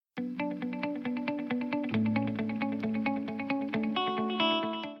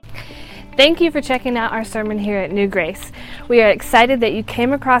Thank you for checking out our sermon here at New Grace. We are excited that you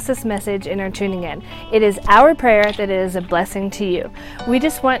came across this message and are tuning in. It is our prayer that it is a blessing to you. We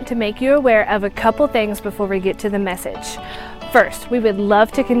just want to make you aware of a couple things before we get to the message. First, we would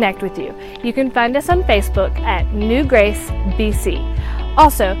love to connect with you. You can find us on Facebook at New Grace BC.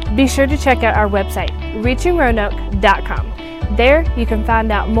 Also, be sure to check out our website, reachingroanoke.com. There, you can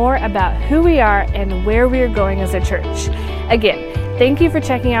find out more about who we are and where we are going as a church. Again, thank you for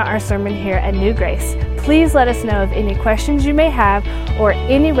checking out our sermon here at New Grace. Please let us know of any questions you may have or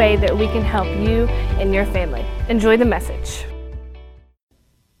any way that we can help you and your family. Enjoy the message.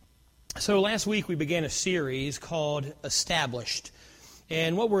 So last week we began a series called Established.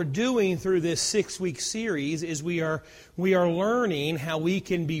 And what we're doing through this 6-week series is we are learning how we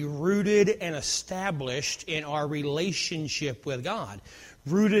can be rooted and established in our relationship with God.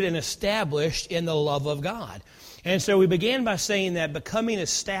 Rooted and established in the love of God. And so we began by saying that becoming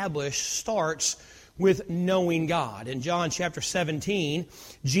established starts with knowing God. In John chapter 17,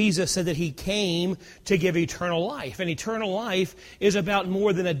 Jesus said that He came to give eternal life. And eternal life is about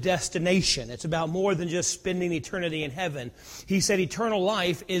more than a destination. It's about more than just spending eternity in heaven. He said eternal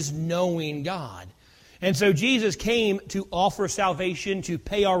life is knowing God. And so Jesus came to offer salvation, to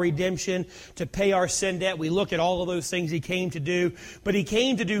pay our redemption, to pay our sin debt. We looked at all of those things He came to do. But He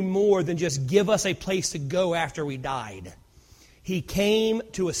came to do more than just give us a place to go after we died. He came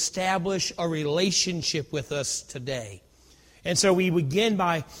to establish a relationship with us today. And so we begin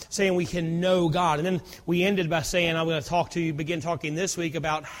by saying we can know God. And then we ended by saying, I'm going to begin talking this week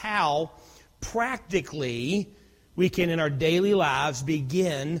about how practically we can in our daily lives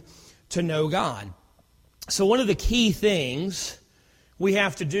begin to know God. So one of the key things we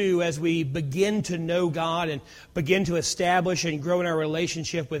have to do as we begin to know God and begin to establish and grow in our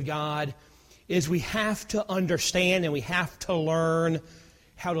relationship with God is we have to understand and we have to learn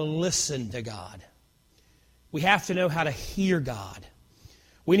how to listen to God. We have to know how to hear God.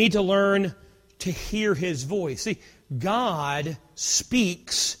 We need to learn to hear His voice. See, God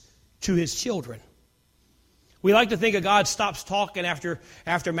speaks to His children. We like to think that God stops talking after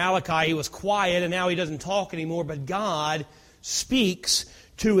Malachi. He was quiet and now He doesn't talk anymore. But God speaks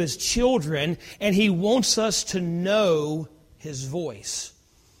to His children and He wants us to know His voice.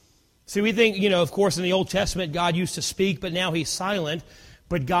 See, we think, of course, in the Old Testament, God used to speak, but now He's silent.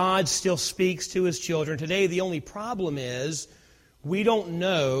 But God still speaks to His children. Today, the only problem is we don't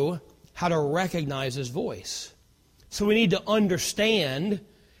know how to recognize His voice. So we need to understand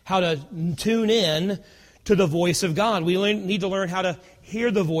how to tune in to the voice of God. We need to learn how to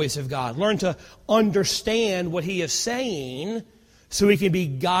hear the voice of God. Learn to understand what He is saying so we can be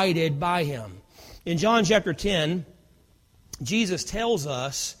guided by Him. In John chapter 10, Jesus tells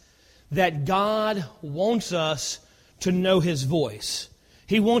us that God wants us to know His voice.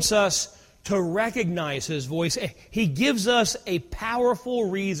 He wants us to recognize His voice. He gives us a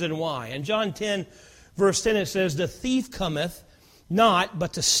powerful reason why. In John 10, verse 10, it says, "The thief cometh not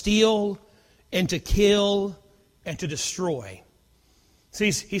but to steal and to kill and to destroy."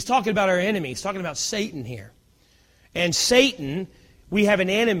 See, he's talking about our enemy. He's talking about Satan here. And Satan, we have an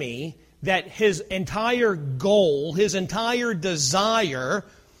enemy that his entire goal, his entire desire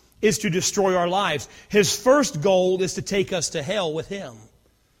is to destroy our lives. His first goal is to take us to hell with him.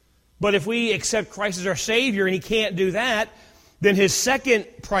 But if we accept Christ as our Savior and He can't do that, then his second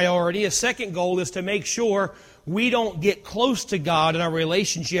priority, his second goal is to make sure we don't get close to God in our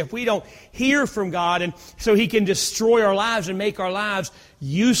relationship. We don't hear from God, and so He can destroy our lives and make our lives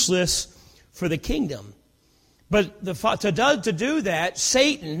useless for the kingdom. But to do that,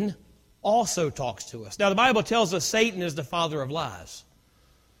 Satan also talks to us. Now, the Bible tells us Satan is the father of lies.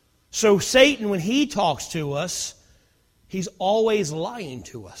 So Satan, when he talks to us, he's always lying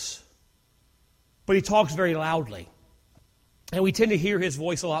to us. But he talks very loudly. And we tend to hear his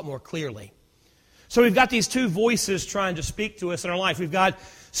voice a lot more clearly. So we've got these two voices trying to speak to us in our life. We've got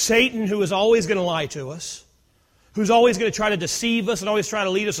Satan, who is always going to lie to us, who's always going to try to deceive us and always try to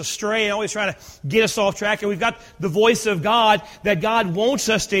lead us astray and always try to get us off track. And we've got the voice of God, that God wants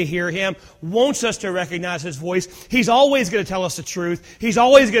us to hear Him, wants us to recognize His voice. He's always going to tell us the truth. He's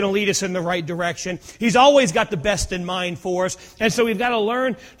always going to lead us in the right direction. He's always got the best in mind for us. And so we've got to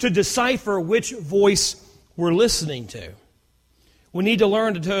learn to decipher which voice we're listening to. We need to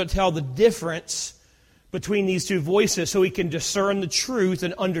learn to tell the difference between these two voices so we can discern the truth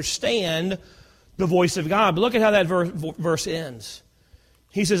and understand the voice of God. But look at how that verse ends.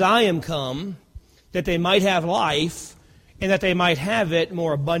 He says, "I am come that they might have life and that they might have it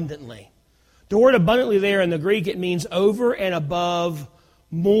more abundantly." The word abundantly there in the Greek, it means over and above,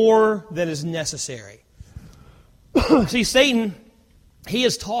 more than is necessary. See, Satan He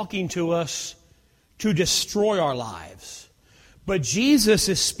is talking to us to destroy our lives. But Jesus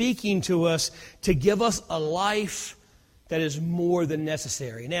is speaking to us to give us a life that is more than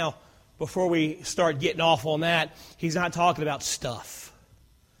necessary. Now, before we start getting off on that, He's not talking about stuff.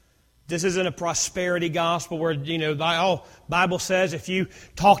 This isn't a prosperity gospel where, Bible says if you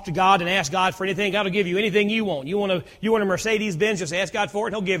talk to God and ask God for anything, God will give you anything you want. You want a Mercedes-Benz, just ask God for it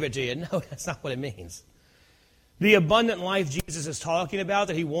and He'll give it to you. No, that's not what it means. The abundant life Jesus is talking about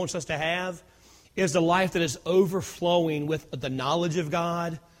that He wants us to have is the life that is overflowing with the knowledge of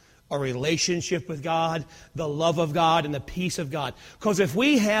God, a relationship with God, the love of God, and the peace of God. Because if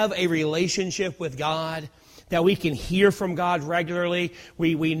we have a relationship with God, that we can hear from God regularly,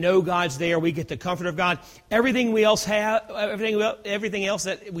 we know God's there, we get the comfort of God, everything else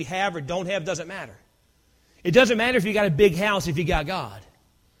that we have or don't have doesn't matter. It doesn't matter if you got a big house if you got God.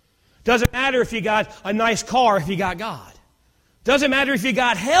 Doesn't matter if you got a nice car if you got God. Doesn't matter if you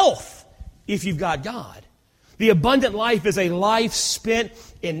got health if you've got God. The abundant life is a life spent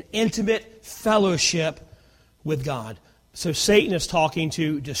in intimate fellowship with God. So Satan is talking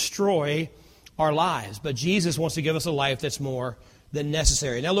to destroy our lives, but Jesus wants to give us a life that's more than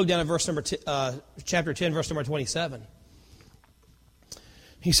necessary. Now look down at chapter 10, verse number 27.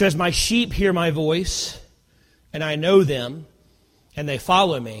 He says, "My sheep hear my voice, and I know them, and they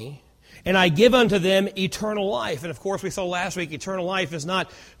follow me. And I give unto them eternal life." And of course, we saw last week, eternal life is not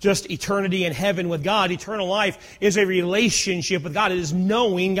just eternity in heaven with God. Eternal life is a relationship with God. It is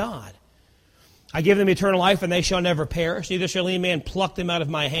knowing God. "I give them eternal life, and they shall never perish. Neither shall any man pluck them out of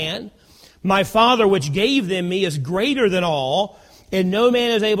my hand. My Father which gave them me is greater than all, and no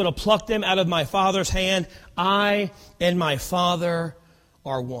man is able to pluck them out of my Father's hand. I and my Father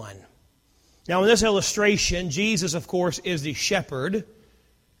are one." Now in this illustration, Jesus, of course, is the shepherd,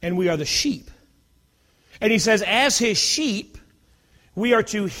 and we are the sheep. And He says, as His sheep, we are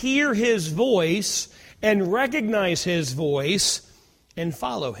to hear His voice and recognize His voice and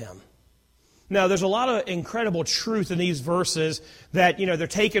follow Him. Now, there's a lot of incredible truth in these verses that, they're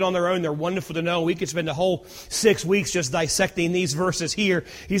taken on their own. They're wonderful to know. We could spend a whole 6 weeks just dissecting these verses here.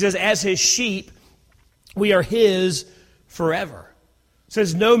 He says, as His sheep, we are His forever.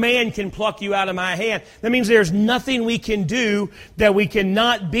 Says, no man can pluck you out of my hand. That means there's nothing we can do that we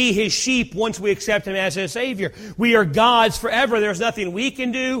cannot be His sheep once we accept Him as His Savior. We are God's forever. There's nothing we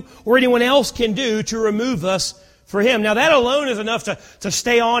can do or anyone else can do to remove us for Him. Now that alone is enough to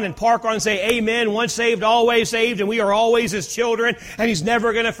stay on and park on and say, amen, once saved, always saved, and we are always His children, and He's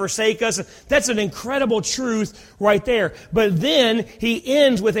never going to forsake us. That's an incredible truth right there. But then He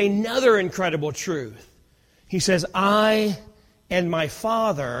ends with another incredible truth. He says, I and my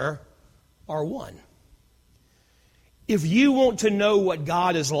Father are one. If you want to know what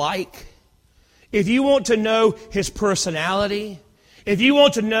God is like, if you want to know His personality, if you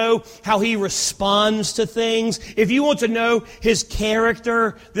want to know how He responds to things, if you want to know His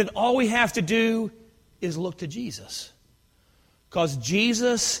character, then all we have to do is look to Jesus. Because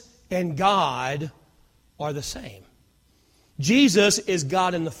Jesus and God are the same. Jesus is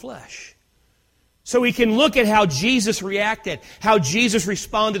God in the flesh. So we can look at how Jesus reacted, how Jesus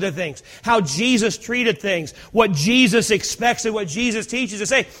responded to things, how Jesus treated things, what Jesus expects and what Jesus teaches to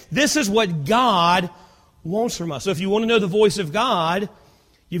say. This is what God wants from us. So if you want to know the voice of God,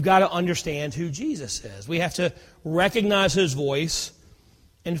 you've got to understand who Jesus is. We have to recognize His voice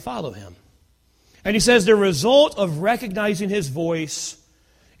and follow Him. And He says the result of recognizing His voice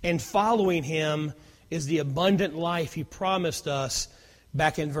and following Him is the abundant life He promised us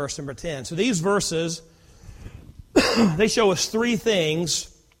back in verse number 10. So these verses, they show us three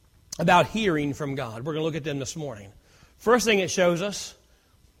things about hearing from God. We're going to look at them this morning. First thing it shows us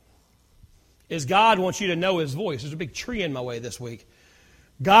is God wants you to know His voice. There's a big tree in my way this week.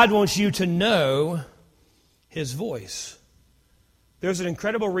 God wants you to know His voice. There's an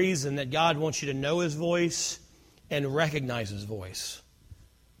incredible reason that God wants you to know His voice and recognize His voice.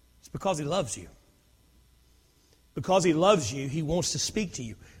 It's because He loves you. Because He loves you, He wants to speak to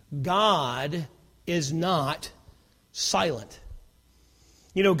you. God is not silent.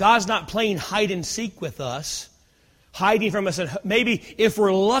 God's not playing hide and seek with us, hiding from us. And maybe if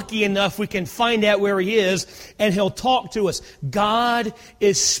we're lucky enough, we can find out where He is and He'll talk to us. God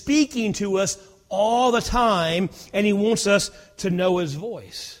is speaking to us all the time, and He wants us to know His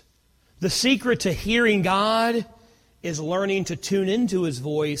voice. The secret to hearing God is learning to tune into His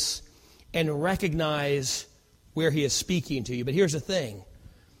voice and recognize where He is speaking to you. But here's the thing.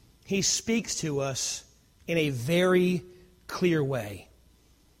 He speaks to us in a very clear way.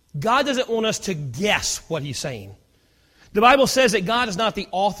 God doesn't want us to guess what He's saying. The Bible says that God is not the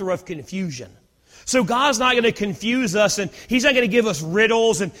author of confusion. So God's not going to confuse us, and He's not going to give us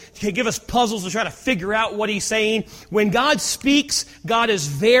riddles and give us puzzles to try to figure out what He's saying. When God speaks, God is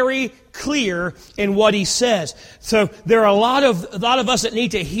very clear in what He says. So there are a lot of us that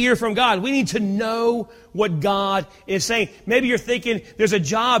need to hear from God. We need to know what God is saying. Maybe you're thinking, there's a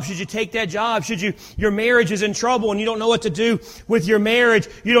job. Should you take that job? Your marriage is in trouble and you don't know what to do with your marriage.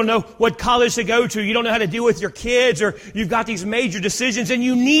 You don't know what college to go to. You don't know how to deal with your kids, or you've got these major decisions and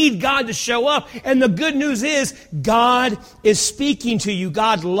you need God to show up. And the good news is God is speaking to you.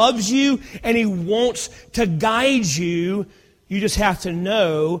 God loves you and He wants to guide you. You just have to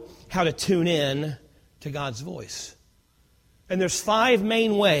know how to tune in to God's voice. And there's 5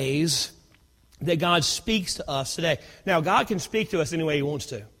 main ways that God speaks to us today. Now, God can speak to us any way He wants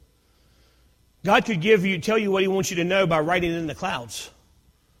to. God could tell you what He wants you to know by writing it in the clouds.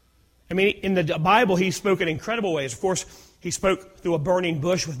 I mean, in the Bible, He spoke in incredible ways. Of course, He spoke through a burning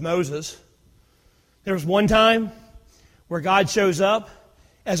bush with Moses. There was one time where God shows up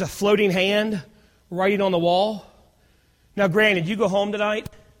as a floating hand writing on the wall. Now, granted, you go home tonight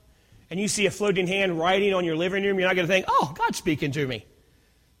and you see a floating hand writing on your living room, you're not going to think, oh, God's speaking to me.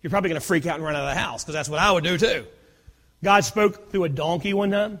 You're probably going to freak out and run out of the house, because that's what I would do too. God spoke through a donkey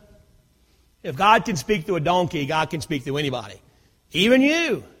one time. If God can speak through a donkey, God can speak through anybody, even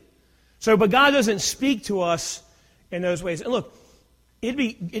you. But God doesn't speak to us in those ways. And look, it'd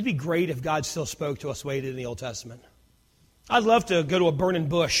be great if God still spoke to us the way He did in the Old Testament. I'd love to go to a burning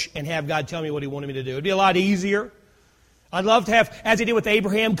bush and have God tell me what He wanted me to do. It'd be a lot easier. I'd love to have, as He did with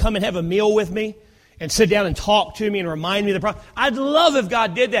Abraham, come and have a meal with me and sit down and talk to me and remind me of the problem. I'd love if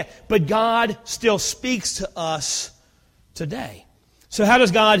God did that. But God still speaks to us today. So how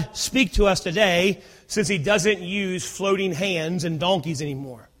does God speak to us today, since He doesn't use floating hands and donkeys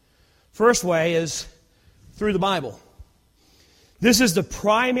anymore? First way is through the Bible. This is the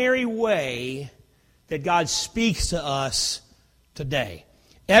primary way that God speaks to us today.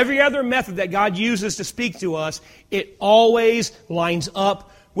 Every other method that God uses to speak to us, it always lines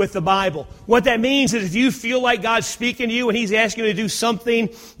up with the Bible. What that means is if you feel like God's speaking to you and He's asking you to do something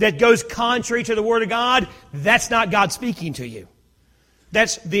that goes contrary to the Word of God, that's not God speaking to you.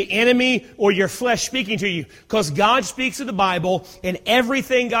 That's the enemy or your flesh speaking to you. Because God speaks to the Bible, and every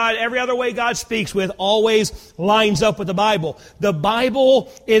other way God speaks with always lines up with the Bible. The Bible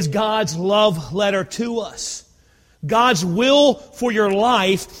is God's love letter to us. God's will for your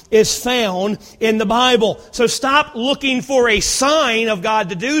life is found in the Bible. So stop looking for a sign of God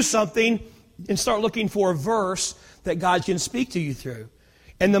to do something and start looking for a verse that God can speak to you through.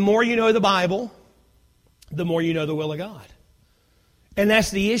 And the more you know the Bible, the more you know the will of God. And that's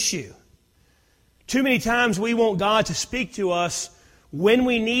the issue. Too many times we want God to speak to us when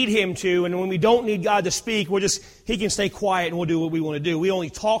we need Him to, and when we don't need God to speak, He can stay quiet and we'll do what we want to do. We only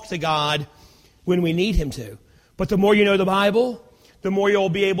talk to God when we need Him to. But the more you know the Bible, the more you'll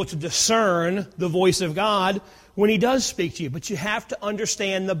be able to discern the voice of God when He does speak to you. But you have to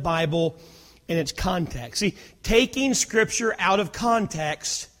understand the Bible in its context. See, taking Scripture out of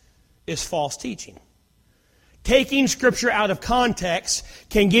context is false teaching. Taking Scripture out of context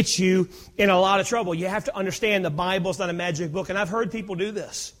can get you in a lot of trouble. You have to understand the Bible's not a magic book. And I've heard people do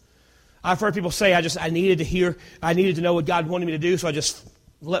this. I've heard people say, I needed to know what God wanted me to do, so I just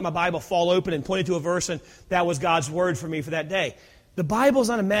let my Bible fall open and pointed to a verse, and that was God's word for me for that day. The Bible's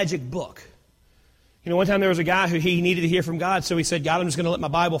not a magic book. You know, one time there was a guy who he needed to hear from God, so he said, God, I'm just going to let my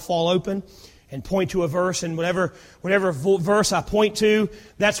Bible fall open and point to a verse, and whatever verse I point to,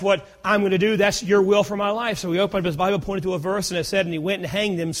 that's what I'm going to do. That's your will for my life. So he opened up his Bible, pointed to a verse, and it said, and he went and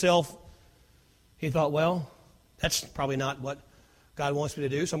hanged himself. He thought, well, that's probably not what God wants me to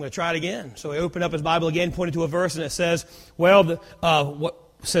do, so I'm going to try it again. So he opened up his Bible again, pointed to a verse, and it says,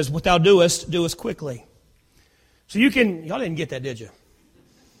 what thou doest, doest quickly. So y'all didn't get that, did you?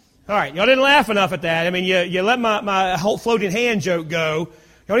 All right, y'all didn't laugh enough at that. I mean, you let my whole floating hand joke go.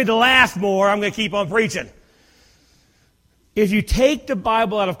 Y'all need to laugh more. I'm going to keep on preaching. If you take the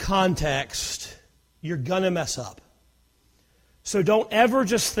Bible out of context, you're going to mess up. So don't ever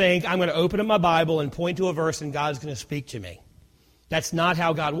just think, I'm going to open up my Bible and point to a verse and God's going to speak to me. That's not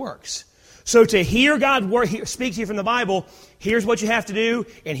how God works. So to hear God speak to you from the Bible, here's what you have to do,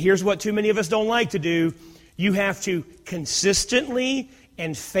 and here's what too many of us don't like to do. You have to consistently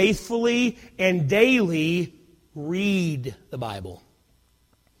and faithfully and daily read the Bible.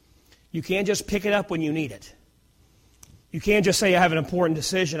 You can't just pick it up when you need it. You can't just say, I have an important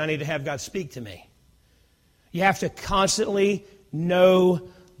decision, I need to have God speak to me. You have to constantly know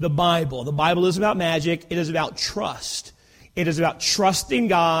the Bible. The Bible is about magic. It is about trust. It is about trusting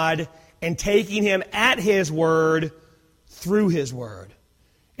God and taking Him at His word through His word.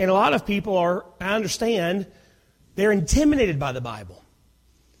 And a lot of people are, I understand, they're intimidated by the Bible.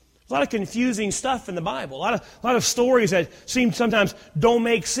 A lot of confusing stuff in the Bible. A lot of stories that seem sometimes don't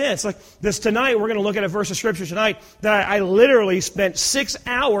make sense. Like this tonight, we're going to look at a verse of Scripture tonight that I literally spent 6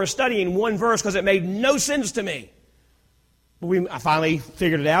 hours studying one verse because it made no sense to me. But I finally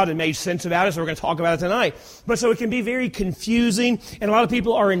figured it out and made sense about it, so we're going to talk about it tonight. But so it can be very confusing, and a lot of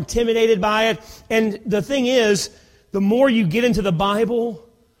people are intimidated by it. And the thing is, the more you get into the Bible,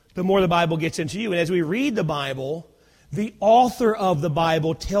 the more the Bible gets into you. And as we read the Bible, the author of the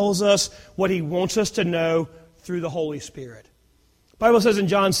Bible tells us what he wants us to know through the Holy Spirit. The Bible says in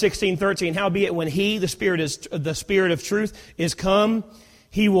John 16:13, howbeit when he, the Spirit of truth, is come,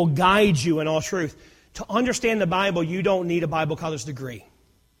 he will guide you in all truth. To understand the Bible, you don't need a Bible college degree.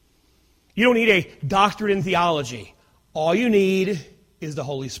 You don't need a doctorate in theology. All you need is the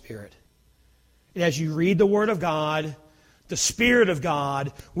Holy Spirit. And as you read the Word of God, the Spirit of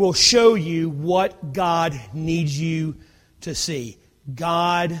God will show you what God needs you to see.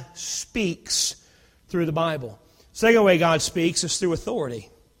 God speaks through the Bible. Second way God speaks is through authority.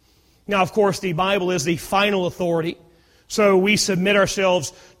 Now, of course, the Bible is the final authority, so we submit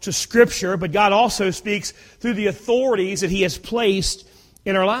ourselves to Scripture, but God also speaks through the authorities that He has placed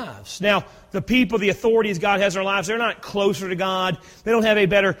in our lives. Now, the people, the authorities God has in our lives, they're not closer to God. They don't have a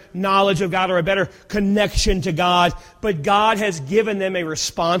better knowledge of God or a better connection to God. But God has given them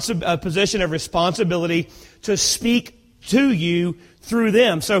a position of responsibility to speak to you through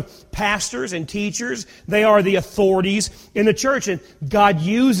them. So pastors and teachers, they are the authorities in the church, and God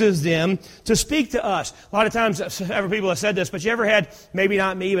uses them to speak to us. A lot of times, several people have said this, but you ever had, maybe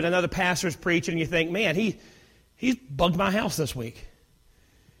not me, but another pastor's preaching, and you think, man, he's bugged my house this week.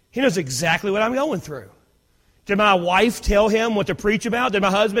 He knows exactly what I'm going through. Did my wife tell him what to preach about? Did my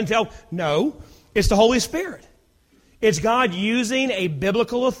husband tell? No. It's the Holy Spirit. It's God using a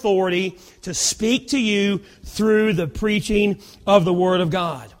biblical authority to speak to you through the preaching of the Word of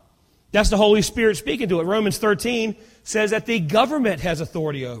God. That's the Holy Spirit speaking to it. Romans 13 says that the government has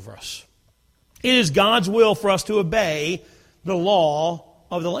authority over us. It is God's will for us to obey the law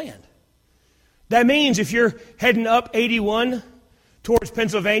of the land. That means if you're heading up 81 towards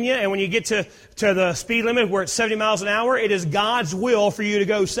Pennsylvania, and when you get to the speed limit where it's 70 miles an hour, it is God's will for you to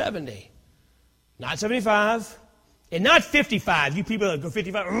go 70. Not 75, and not 55. You people that go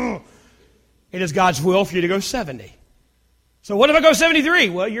 55, ugh. It is God's will for you to go 70. So what if I go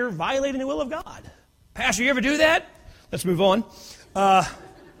 73? Well, you're violating the will of God. Pastor, you ever do that? Let's move on.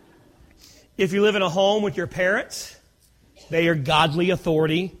 If you live in a home with your parents, they are godly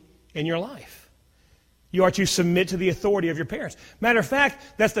authority in your life. You are to submit to the authority of your parents. Matter of fact,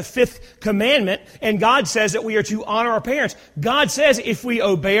 that's the 5th commandment, and God says that we are to honor our parents. God says if we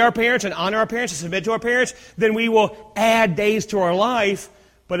obey our parents and honor our parents and submit to our parents, then we will add days to our life.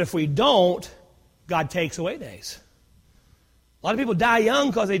 But if we don't, God takes away days. A lot of people die young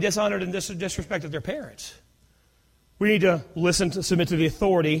because they dishonored and disrespected their parents. We need to submit to the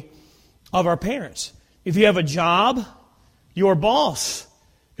authority of our parents. If you have a job, your boss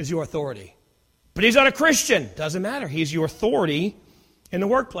is your authority. But he's not a Christian. Doesn't matter. He's your authority in the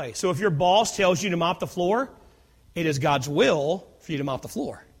workplace. So if your boss tells you to mop the floor, it is God's will for you to mop the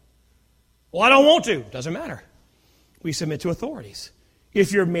floor. Well, I don't want to. Doesn't matter. We submit to authorities.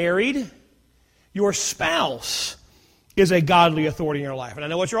 If you're married, your spouse is a godly authority in your life. And I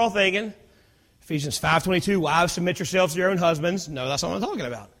know what you're all thinking. Ephesians 5:22, wives, submit yourselves to your own husbands. No, that's not what I'm talking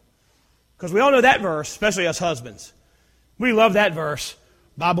about. Because we all know that verse, especially us husbands. We love that verse.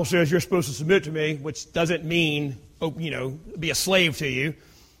 Bible says you're supposed to submit to me, which doesn't mean, be a slave to you.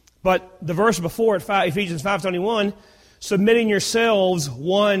 But the verse before it, Ephesians 5:21, submitting yourselves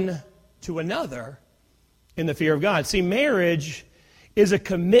one to another in the fear of God. See, marriage is a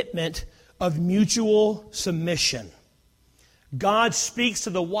commitment of mutual submission. God speaks to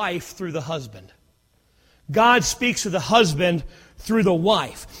the wife through the husband. God speaks to the husband through the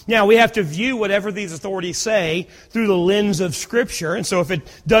wife. Now, we have to view whatever these authorities say through the lens of Scripture. And so if it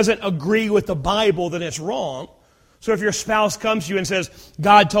doesn't agree with the Bible, then it's wrong. So if your spouse comes to you and says,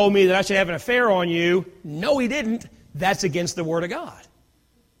 God told me that I should have an affair on you, no, He didn't. That's against the Word of God.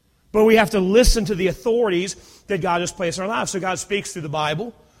 But we have to listen to the authorities that God has placed in our lives. So God speaks through the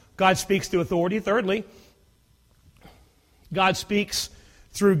Bible. God speaks through authority. Thirdly, God speaks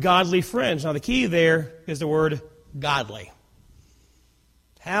through godly friends. Now, the key there is the word godly.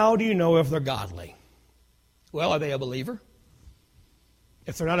 How do you know if they're godly? Well, are they a believer?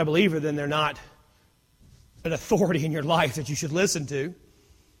 If they're not a believer, then they're not an authority in your life that you should listen to.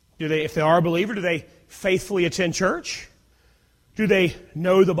 If they are a believer, do they faithfully attend church? Do they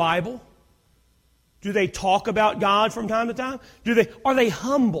know the Bible? Do they talk about God from time to time? Are they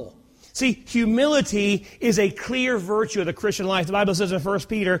humble? See, humility is a clear virtue of the Christian life. The Bible says in 1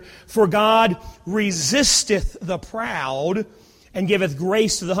 Peter, "For God resisteth the proud and giveth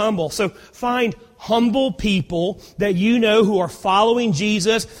grace to the humble." So find humble people that you know who are following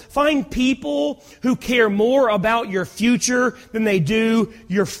Jesus. Find people who care more about your future than they do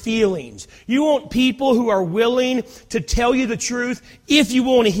your feelings. You want people who are willing to tell you the truth if you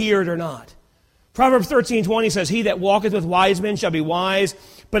want to hear it or not. Proverbs 13:20 says, "He that walketh with wise men shall be wise,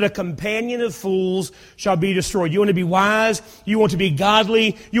 but a companion of fools shall be destroyed." You want to be wise, you want to be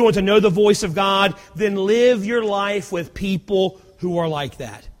godly, you want to know the voice of God, then live your life with people who are like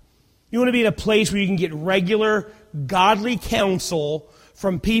that. You want to be in a place where you can get regular, godly counsel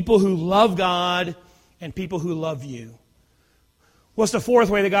from people who love God and people who love you. What's the fourth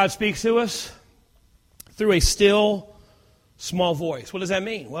way that God speaks to us? Through a still, small voice. What does that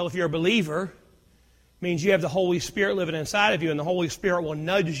mean? Well, if you're a believer, it means you have the Holy Spirit living inside of you, and the Holy Spirit will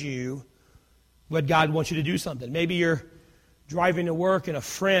nudge you when God wants you to do something. Maybe you're driving to work and a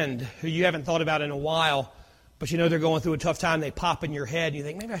friend who you haven't thought about in a while, but you know they're going through a tough time, they pop in your head, and you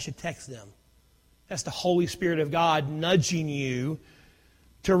think, maybe I should text them. That's the Holy Spirit of God nudging you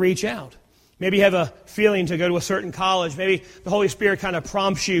to reach out. Maybe you have a feeling to go to a certain college. Maybe the Holy Spirit kind of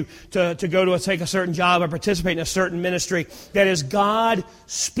prompts you to take a certain job or participate in a certain ministry. That is God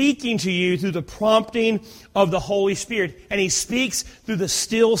speaking to you through the prompting of the Holy Spirit. And He speaks through the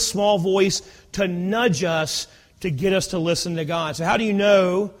still, small voice to nudge us, to get us to listen to God. So how do you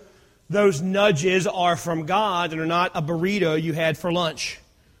know those nudges are from God and are not a burrito you had for lunch?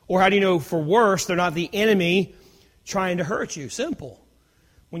 Or how do you know, for worse, they're not the enemy trying to hurt you? Simple.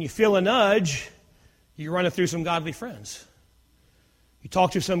 When you feel a nudge, you run it through some godly friends. You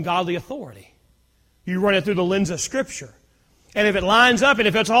talk to some godly authority. You run it through the lens of Scripture. And if it lines up, and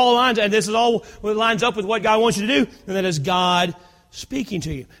if it's all lines, and this is all lines up with what God wants you to do, then that is God speaking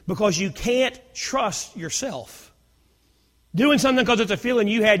to you. Because you can't trust yourself. Doing something because it's a feeling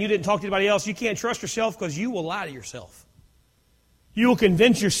you had and you didn't talk to anybody else, you can't trust yourself because you will lie to yourself. You will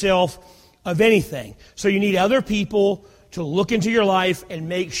convince yourself of anything. So you need other people to look into your life and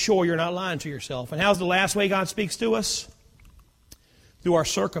make sure you're not lying to yourself. And how's the last way God speaks to us? Through our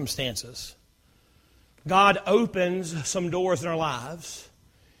circumstances. God opens some doors in our lives,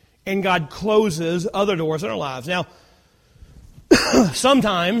 and God closes other doors in our lives. Now,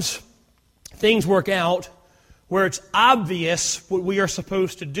 sometimes things work out where it's obvious what we are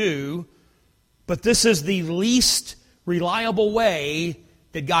supposed to do, but this is the least reliable way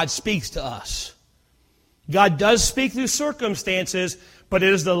that God speaks to us. God does speak through circumstances, but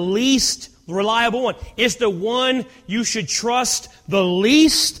it is the least reliable one. It's the one you should trust the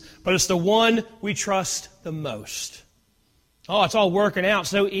least, but it's the one we trust the most. Oh, it's all working out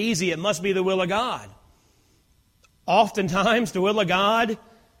so easy. It must be the will of God. Oftentimes, the will of God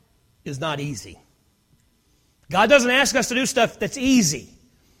is not easy. God doesn't ask us to do stuff that's easy.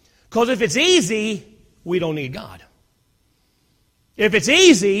 Because if it's easy, we don't need God. If it's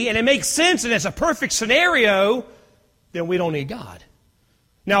easy and it makes sense and it's a perfect scenario, then we don't need God.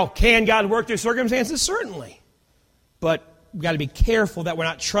 Now, can God work through circumstances? Certainly. But we've got to be careful that we're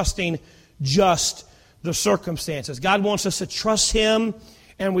not trusting just the circumstances. God wants us to trust Him,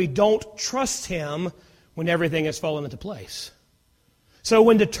 and we don't trust Him when everything has fallen into place. So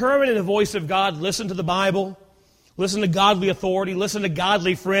when determining the voice of God, listen to the Bible, listen to godly authority, listen to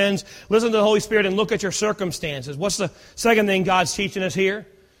godly friends, listen to the Holy Spirit, and look at your circumstances. What's the second thing God's teaching us here?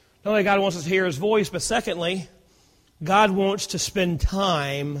 Not only God wants us to hear His voice, but secondly, God wants to spend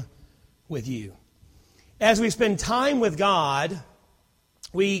time with you. As we spend time with God,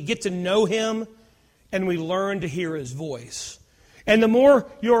 we get to know Him and we learn to hear His voice. And the more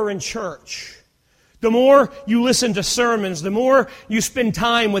you're in church, the more you listen to sermons, the more you spend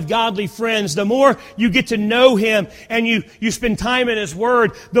time with godly friends, the more you get to know Him and you spend time in His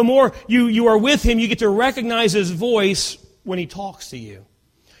Word, the more you are with Him, you get to recognize His voice when He talks to you.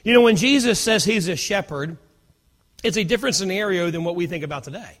 You know, when Jesus says He's a shepherd, it's a different scenario than what we think about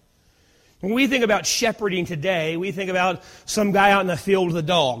today. When we think about shepherding today, we think about some guy out in the field with a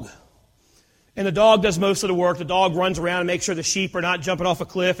dog. And the dog does most of the work. The dog runs around and makes sure the sheep are not jumping off a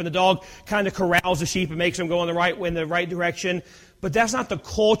cliff. And the dog kind of corrals the sheep and makes them go in the right direction. But that's not the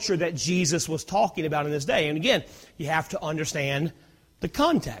culture that Jesus was talking about in this day. And again, you have to understand the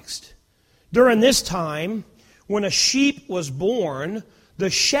context. During this time, when a sheep was born, the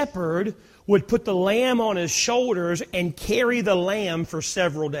shepherd would put the lamb on his shoulders and carry the lamb for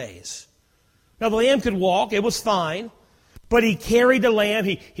several days. Now, the lamb could walk. It was fine. But he carried the lamb.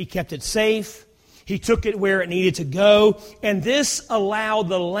 He kept it safe. He took it where it needed to go, and this allowed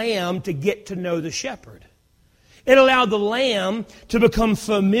the lamb to get to know the shepherd. It allowed the lamb to become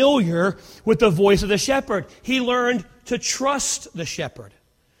familiar with the voice of the shepherd. He learned to trust the shepherd.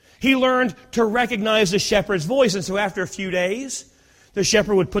 He learned to recognize the shepherd's voice. And so after a few days, the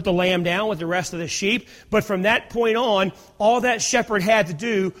shepherd would put the lamb down with the rest of the sheep. But from that point on, all that shepherd had to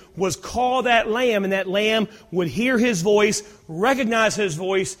do was call that lamb, and that lamb would hear his voice, recognize his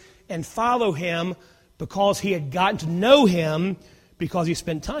voice, and follow him because he had gotten to know him because he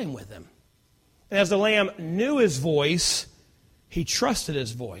spent time with him. And as the lamb knew his voice, he trusted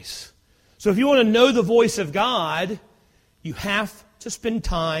his voice. So if you want to know the voice of God, you have to spend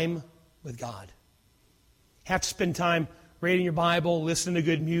time with God. You have to spend time reading your Bible, listening to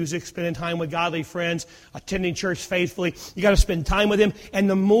good music, spending time with godly friends, attending church faithfully. You got to spend time with Him. And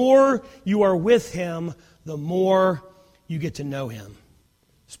the more you are with Him, the more you get to know Him.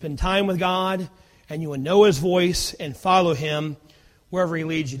 Spend time with God, and you will know His voice and follow Him wherever He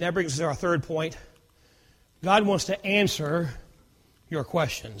leads you. That brings us to our third point. God wants to answer your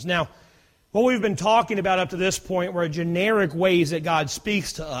questions. Now, what we've been talking about up to this point were generic ways that God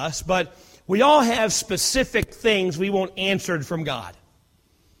speaks to us, but we all have specific things we want answered from God.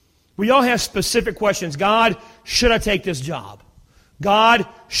 We all have specific questions. God, should I take this job? God,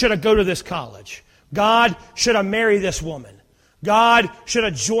 should I go to this college? God, should I marry this woman? God, should I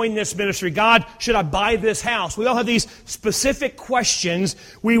join this ministry? God, should I buy this house? We all have these specific questions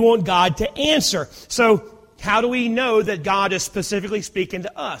we want God to answer. So, how do we know that God is specifically speaking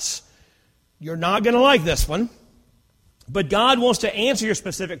to us? You're not going to like this one, but God wants to answer your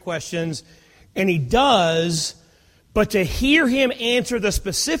specific questions, and He does, but to hear Him answer the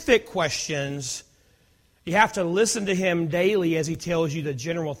specific questions, you have to listen to Him daily as He tells you the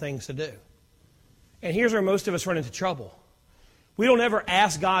general things to do. And here's where most of us run into trouble. We don't ever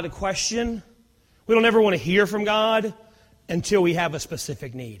ask God a question. We don't ever want to hear from God until we have a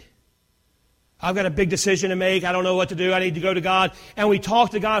specific need. I've got a big decision to make. I don't know what to do. I need to go to God. And we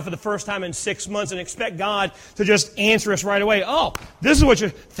talk to God for the first time in 6 months and expect God to just answer us right away. Oh, this is what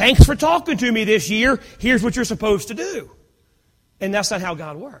thanks for talking to me this year. Here's what you're supposed to do. And that's not how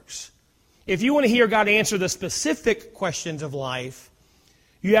God works. If you want to hear God answer the specific questions of life,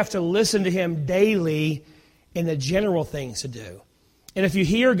 you have to listen to Him daily in the general things to do. And if you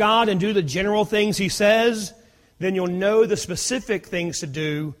hear God and do the general things He says, then you'll know the specific things to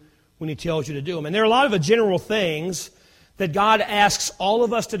do when He tells you to do them. And there are a lot of the general things that God asks all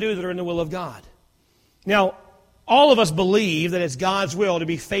of us to do that are in the will of God. Now, all of us believe that it's God's will to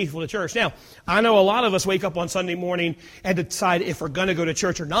be faithful to church. Now, I know a lot of us wake up on Sunday morning and decide if we're going to go to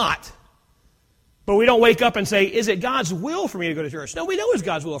church or not. But we don't wake up and say, is it God's will for me to go to church? No, we know it's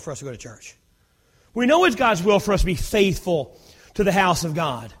God's will for us to go to church. We know it's God's will for us to be faithful to the house of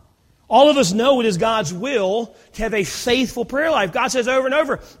God. All of us know it is God's will to have a faithful prayer life. God says over and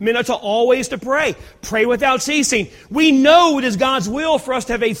over, men are to always to pray. Pray without ceasing. We know it is God's will for us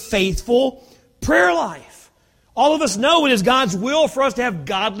to have a faithful prayer life. All of us know it is God's will for us to have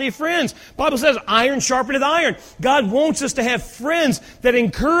godly friends. The Bible says iron sharpeneth iron. God wants us to have friends that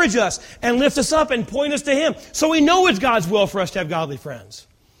encourage us and lift us up and point us to Him. So we know it's God's will for us to have godly friends.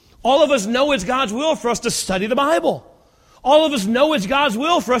 All of us know it's God's will for us to study the Bible. All of us know it's God's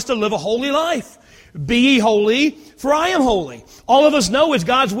will for us to live a holy life. Be ye holy, for I am holy. All of us know it's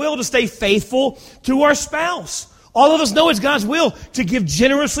God's will to stay faithful to our spouse. All of us know it's God's will to give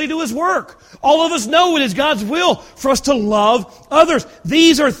generously to His work. All of us know it is God's will for us to love others.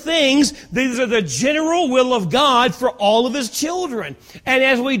 These are the general will of God for all of His children. And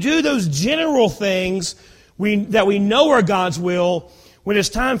as we do those general things that we know are God's will, when it's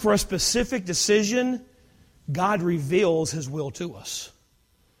time for a specific decision, God reveals His will to us.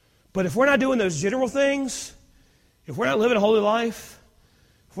 But if we're not doing those general things, if we're not living a holy life,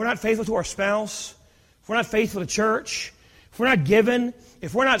 if we're not faithful to our spouse, if we're not faithful to church, if we're not giving,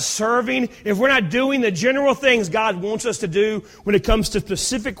 if we're not serving, if we're not doing the general things God wants us to do when it comes to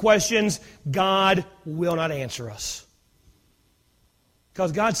specific questions, God will not answer us.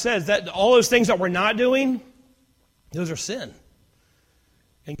 Because God says that all those things that we're not doing, those are sin.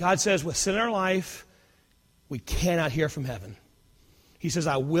 And God says with sin in our life, we cannot hear from heaven. He says,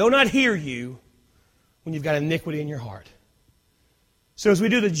 I will not hear you when you've got iniquity in your heart. So as we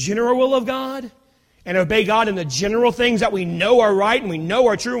do the general will of God and obey God in the general things that we know are right and we know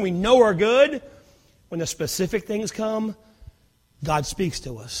are true and we know are good, when the specific things come, God speaks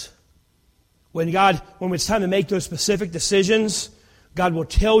to us. When it's time to make those specific decisions, God will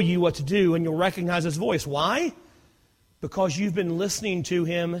tell you what to do and you'll recognize His voice. Why? Because you've been listening to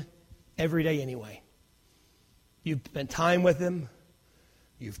Him every day anyway. You've spent time with Him.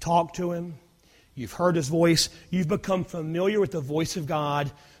 You've talked to Him. You've heard His voice. You've become familiar with the voice of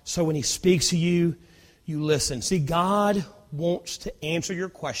God. So when He speaks to you, you listen. See, God wants to answer your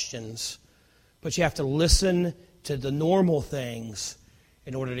questions, but you have to listen to the normal things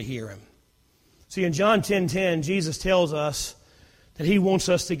in order to hear Him. See, in John 10:10, Jesus tells us that He wants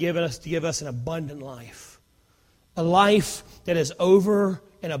us to give us an abundant life. A life that is over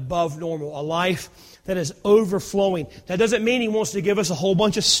and above normal. A life that is overflowing. That doesn't mean He wants to give us a whole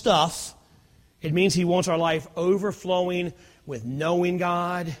bunch of stuff. It means He wants our life overflowing with knowing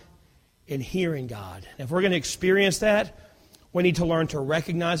God and hearing God. And if we're going to experience that, we need to learn to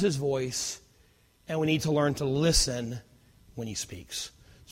recognize His voice, and we need to learn to listen when He speaks.